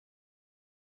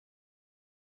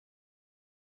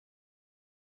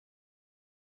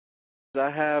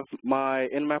I have my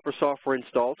Intermapper software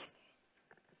installed,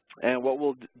 and what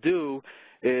we'll do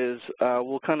is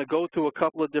we'll kind of go through a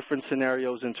couple of different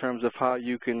scenarios in terms of how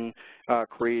you can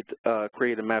create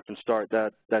a map and start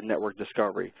that network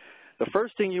discovery. The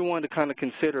first thing you want to kind of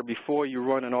consider before you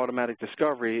run an automatic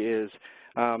discovery is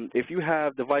if you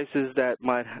have devices that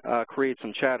might create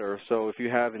some chatter, so if you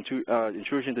have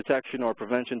intrusion detection or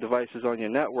prevention devices on your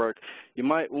network, you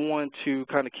might want to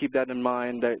kind of keep that in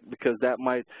mind, because that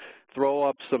might throw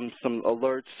up some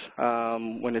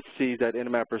alerts when it sees that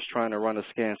Intermapper is trying to run a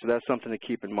scan, so that's something to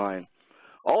keep in mind.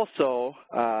 Also,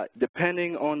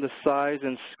 depending on the size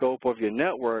and scope of your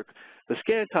network, the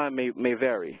scan time may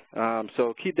vary,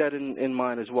 so keep that in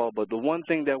mind as well. But the one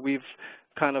thing that we've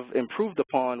kind of improved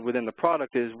upon within the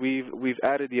product is we've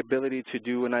added the ability to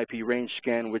do an IP range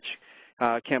scan, which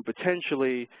can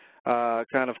potentially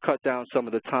kind of cut down some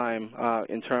of the time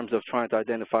in terms of trying to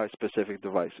identify specific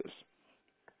devices.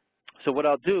 So what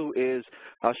I'll do is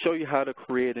I'll show you how to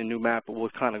create a new map, and we'll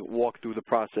kind of walk through the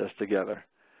process together.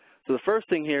 So the first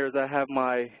thing here is I have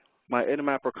my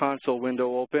Intermapper console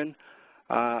window open,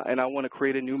 and I want to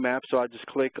create a new map, so I just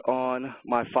click on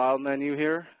my file menu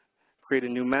here, create a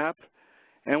new map,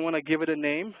 and when I give it a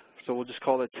name, so we'll just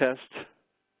call it test.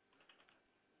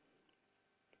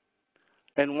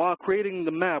 And while creating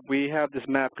the map, we have this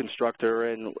map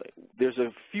constructor, and there's a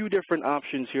few different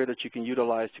options here that you can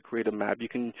utilize to create a map. You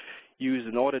can use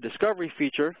an auto discovery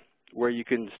feature where you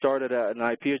can start at an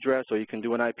IP address, or you can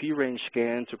do an IP range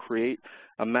scan to create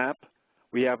a map.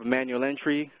 We have a manual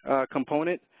entry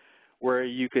component where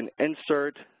you can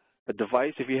insert a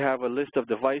device. If you have a list of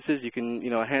devices, you can,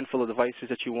 a handful of devices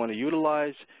that you want to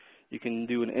utilize, you can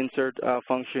do an insert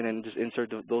function and just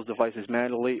insert those devices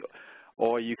manually,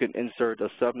 or you can insert a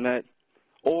subnet,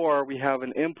 or we have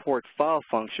an import file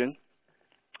function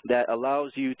that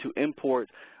allows you to import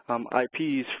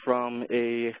IPs from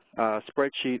a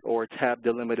spreadsheet or tab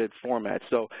delimited format.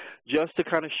 So just to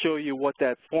kind of show you what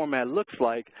that format looks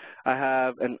like, I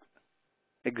have an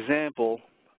example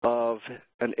of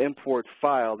an import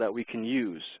file that we can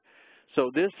use. So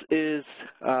this is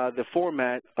the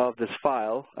format of this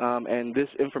file, and this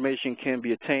information can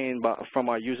be obtained from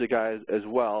our user guide as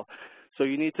well. So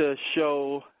you need to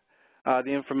show the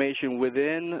information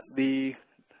within the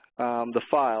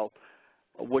file,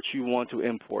 what you want to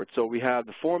import. So we have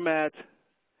the format,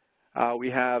 we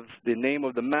have the name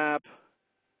of the map,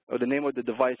 or the name of the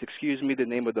device, excuse me, the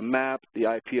name of the map, the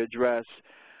IP address.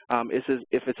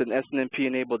 If it's an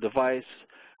SNMP-enabled device,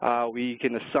 we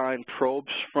can assign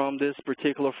probes from this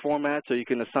particular format, so you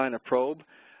can assign a probe.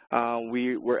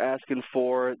 We're asking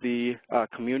for the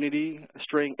community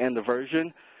string and the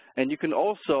version. And you can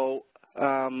also,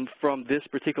 from this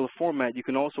particular format, you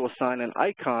can also assign an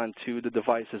icon to the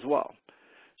device as well.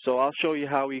 So I'll show you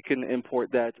how we can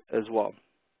import that as well.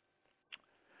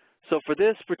 So for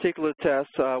this particular test,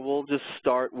 we'll just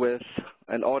start with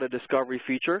an auto discovery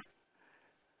feature.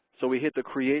 So we hit the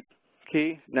create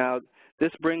key. Now,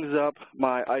 this brings up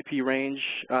my IP range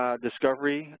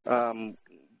discovery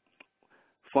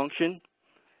function.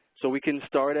 So we can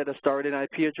start at a starting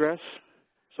IP address.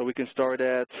 So we can start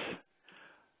at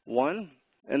 1,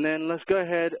 and then let's go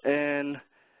ahead and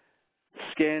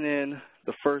scan in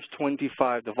the first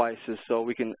 25 devices. So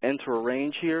we can enter a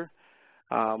range here.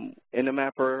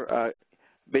 Intermapper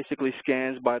basically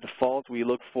scans by default. We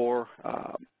look for,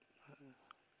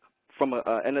 from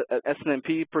an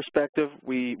SNMP perspective,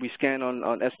 we scan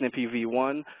on SNMP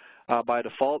v1 by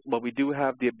default, but we do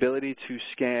have the ability to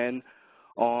scan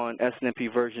on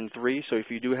SNMP version 3. So if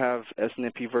you do have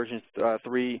SNMP version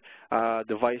 3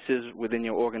 devices within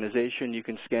your organization, you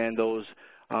can scan those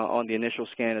on the initial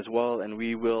scan as well, and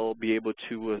we will be able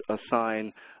to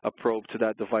assign a probe to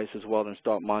that device as well and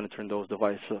start monitoring those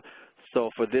devices. So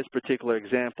for this particular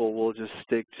example, we'll just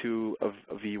stick to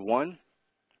a v1.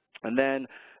 And then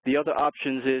the other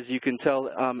options is you can tell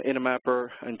Intermapper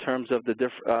in terms of the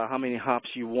how many hops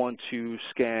you want to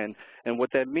scan. And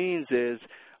what that means is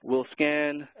we'll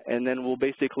scan, and then we'll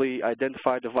basically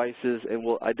identify devices, and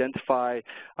we'll identify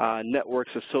networks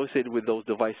associated with those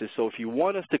devices. So if you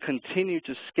want us to continue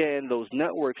to scan those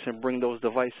networks and bring those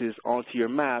devices onto your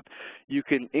map, you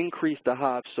can increase the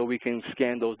hops so we can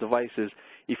scan those devices.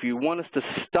 If you want us to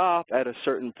stop at a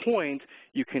certain point,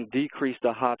 you can decrease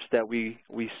the hops that we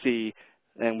see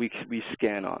and we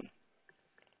scan on.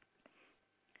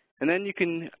 And then you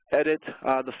can edit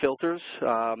the filters.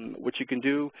 What you can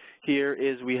do here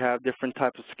is we have different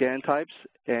types of scan types,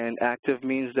 and active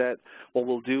means that what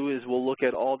we'll do is we'll look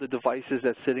at all the devices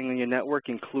that's sitting in your network,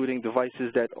 including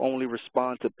devices that only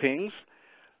respond to pings.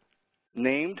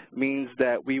 named means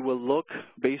that we will look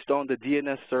based on the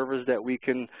DNS servers that we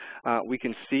can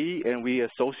see and we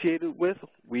associate it with.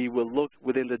 We will look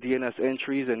within the DNS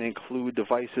entries and include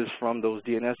devices from those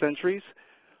DNS entries.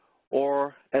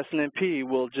 Or SNMP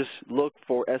will just look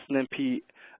for SNMP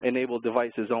enabled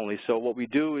devices only. So what we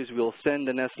do is we'll send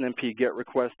an SNMP GET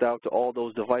request out to all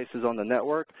those devices on the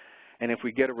network, and if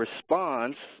we get a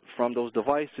response from those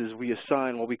devices, we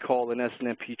assign what we call an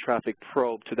SNMP traffic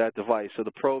probe to that device. So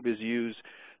the probe is used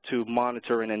to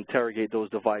monitor and interrogate those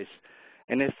devices.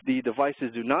 And if the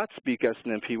devices do not speak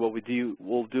SNMP, what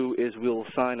we'll do is we'll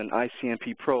assign an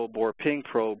ICMP probe or ping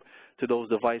probe to those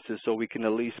devices so we can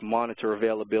at least monitor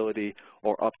availability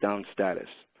or up-down status.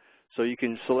 So you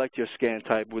can select your scan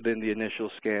type within the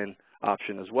initial scan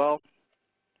option as well.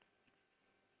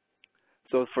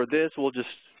 So for this, we'll just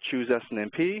choose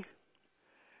SNMP,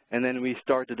 and then we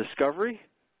start the discovery.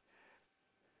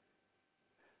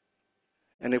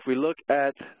 And if we look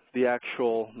at the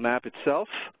actual map itself,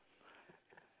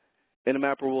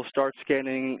 Intermapper will start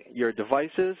scanning your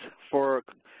devices for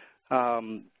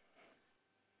Class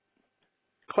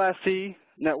C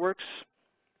networks.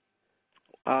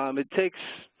 It takes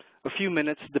a few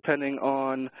minutes depending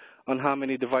on how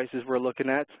many devices we're looking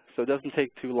at, so it doesn't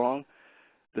take too long.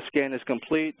 The scan is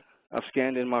complete. I've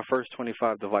scanned in my first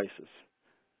 25 devices.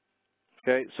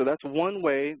 Okay, so that's one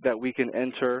way that we can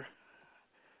enter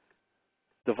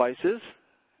devices.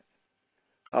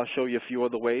 I'll show you a few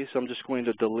other ways, so I'm just going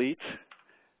to delete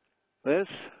this.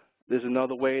 There's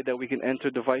another way that we can enter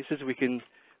devices. We can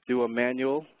do a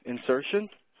manual insertion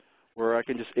where I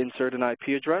can just insert an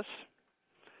IP address.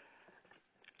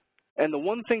 And the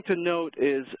one thing to note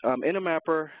is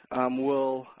Intermapper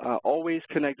will always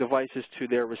connect devices to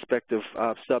their respective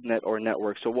subnet or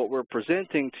network. So what we're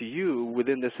presenting to you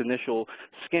within this initial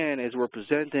scan is we're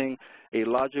presenting a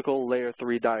logical layer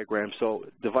 3 diagram. So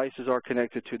devices are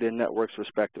connected to their networks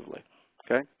respectively,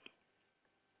 okay?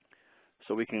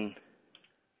 So we can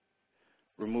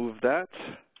remove that.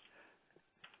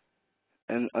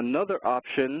 And another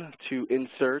option to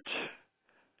insert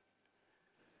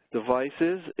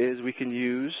devices is we can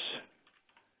use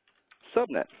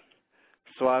subnet.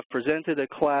 So I've presented a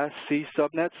Class C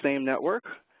subnet, same network,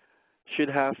 should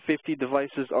have 50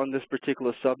 devices on this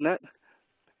particular subnet,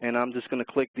 and I'm just going to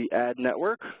click the Add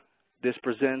Network. This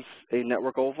presents a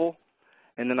network oval,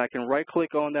 and then I can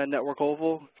right-click on that network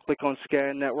oval, click on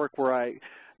Scan Network, where I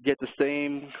get the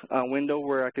same window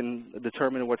where I can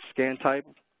determine what scan type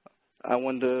I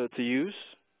want to use,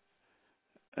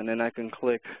 and then I can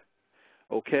click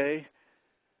OK,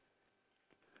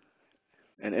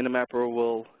 and Intermapper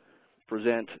will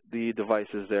present the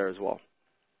devices there as well.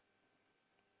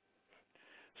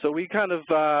 So we kind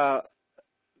of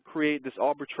create this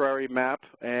arbitrary map,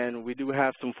 and we do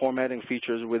have some formatting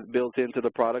features built into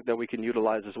the product that we can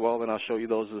utilize as well, and I'll show you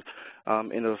those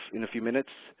in a few minutes.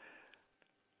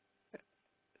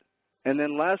 And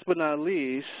then last but not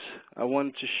least, I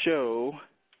wanted to show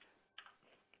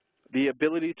the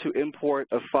ability to import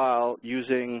a file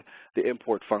using the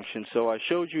import function. So I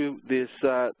showed you this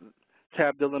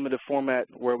tab delimited format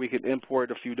where we can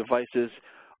import a few devices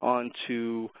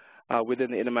onto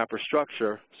within the Intermapper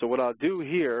structure. So what I'll do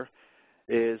here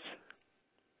is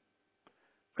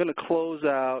I'm going to close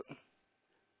out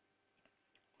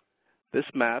this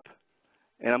map,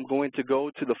 and I'm going to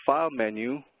go to the File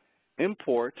menu,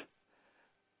 Import,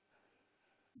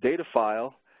 Data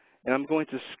File, and I'm going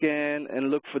to scan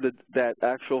and look for that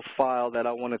actual file that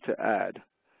I wanted to add.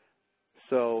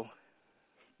 So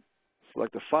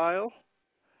select the file,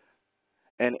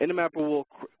 and Intermapper will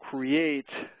create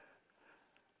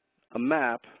a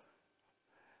map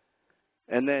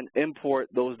and then import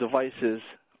those devices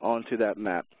onto that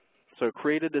map. So it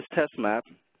created this test map,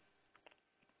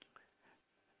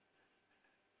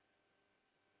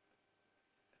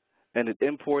 and it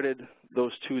imported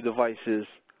those two devices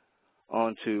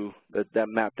onto that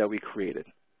map that we created.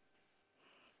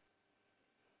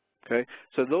 Okay,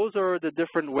 so those are the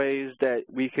different ways that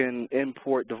we can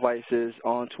import devices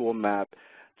onto a map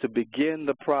to begin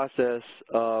the process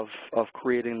of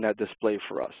creating that display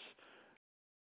for us.